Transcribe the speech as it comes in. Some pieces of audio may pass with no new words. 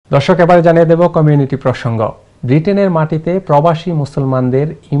দর্শক, এবারে জানিয়ে দেব কমিউনিটি প্রসঙ্গ। ব্রিটেনের মাটিতে প্রবাসী মুসলমানদের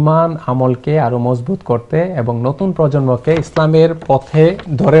ঈমান আমলকে আরো মজবুত করতে এবং নতুন প্রজন্মকে ইসলামের পথে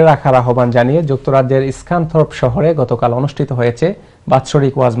ধরে রাখার আহ্বান জানিয়ে যুক্তরাজ্যের স্কানথর্প শহরে গতকাল অনুষ্ঠিত হয়েছে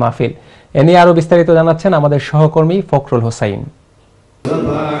বাৎসরিক ওয়াজ মাহফিল। এ নিয়ে আরো বিস্তারিত জানাচ্ছেন আমাদের সহকর্মী ফখরুল হোসাইন।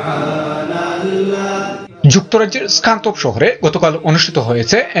 যুক্তরাজ্যের স্কানথর্প শহরে গতকাল অনুষ্ঠিত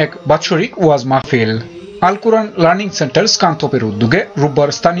হয়েছে এক বাৎসরিক ওয়াজ মাহফিল। আল কোরআন লার্নিং সেন্টার স্কানথর্পের উদ্যোগে রোববার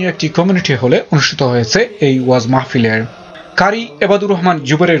স্থানীয় একটি কমিউনিটি হলে অনুষ্ঠিত হয়েছে এই ওয়াজ মাহফিলের। কারি এবাদুর রহমান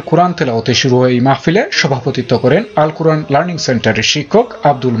জুবেরের কোরআন তেলাওয়াতে শুরু হয়ে এই মাহফিলে সভাপতিত্ব করেন আল কোরআন লার্নিং সেন্টারের শিক্ষক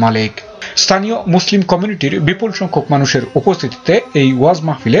আব্দুল মালিক। স্থানীয় মুসলিম কমিউনিটির বিপুল সংখ্যক মানুষের উপস্থিতিতে এই ওয়াজ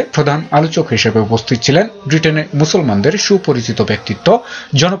মাহফিলে প্রধান আলোচক হিসেবে উপস্থিত ছিলেন ব্রিটেনে মুসলমানদের সুপরিচিত ব্যক্তিত্ব,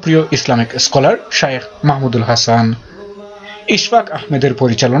 জনপ্রিয় ইসলামিক স্কলার শায়েখ মাহমুদুল হাসান। ইশফাক আহমেদের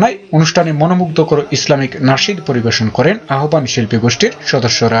পরিচালনায় অনুষ্ঠানে মনোমুগ্ধকর ইসলামিক নাশিদ পরিবেশন করেন আহ্বান শিল্পী গোষ্ঠীর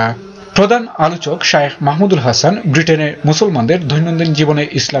সদস্যরা। প্রধান আলোচক শায়েখ মাহমুদুল হাসান ব্রিটেনে মুসলমানদের দৈনন্দিন জীবনে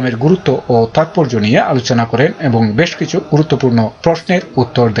ইসলামের গুরুত্ব ও তাৎপর্য নিয়ে আলোচনা করেন এবং বেশ কিছু গুরুত্বপূর্ণ প্রশ্নের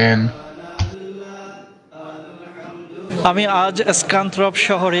উত্তর দেন। আমি আজ স্কানথ্রপ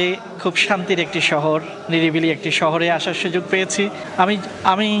শহরে, খুব শান্তির একটি শহর, নিরিবিলি একটি শহরে আসার সুযোগ পেয়েছি।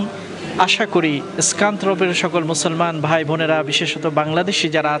 আমি আশা করি স্কানথ্রপের সকল মুসলমান ভাই বোনেরা, বিশেষত বাংলাদেশি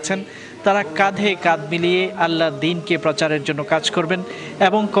যারা আছেন, তারা কাঁধে কাঁধ মিলিয়ে আল্লাহর দ্বীনকে প্রচারের জন্য কাজ করবেন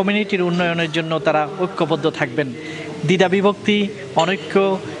এবং কমিউনিটির উন্নয়নের জন্য তারা ঐক্যবদ্ধ থাকবেন। দ্বিধা বিভক্তি, অনৈক্য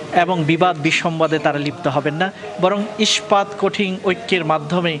এবং বিবাদ বিসম্বাদে তারা লিপ্ত হবেন না, বরং ইস্পাত কঠিন ঐক্যের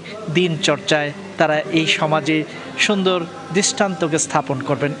মাধ্যমে দিন চর্চায় তারা এই সমাজে সুন্দর দৃষ্টান্তকে স্থাপন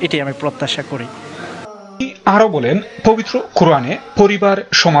করবেন, এটি আমি প্রত্যাশা করি। আরো বলেন, পবিত্র কোরআনে পরিবার,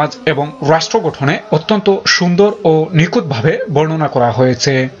 সমাজ এবং রাষ্ট্র গঠনে অত্যন্ত সুন্দর ও নিখুঁতভাবে বর্ণনা করা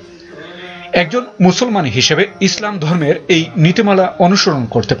হয়েছে। একজন মুসলমান হিসেবে ইসলাম ধর্মের এই নীতিমালা অনুসরণ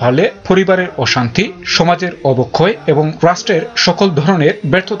করতে পারলে পরিবারের অশান্তি, সমাজের অবক্ষয় এবং রাষ্ট্রের সকল ধরনের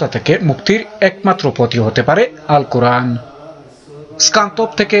ব্যর্থতা থেকে মুক্তির একমাত্র পথই হতে পারে আল কোরআন।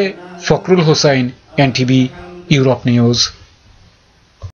 স্কানথর্প থেকে Fakhrul Hossain, NTV, Europe news.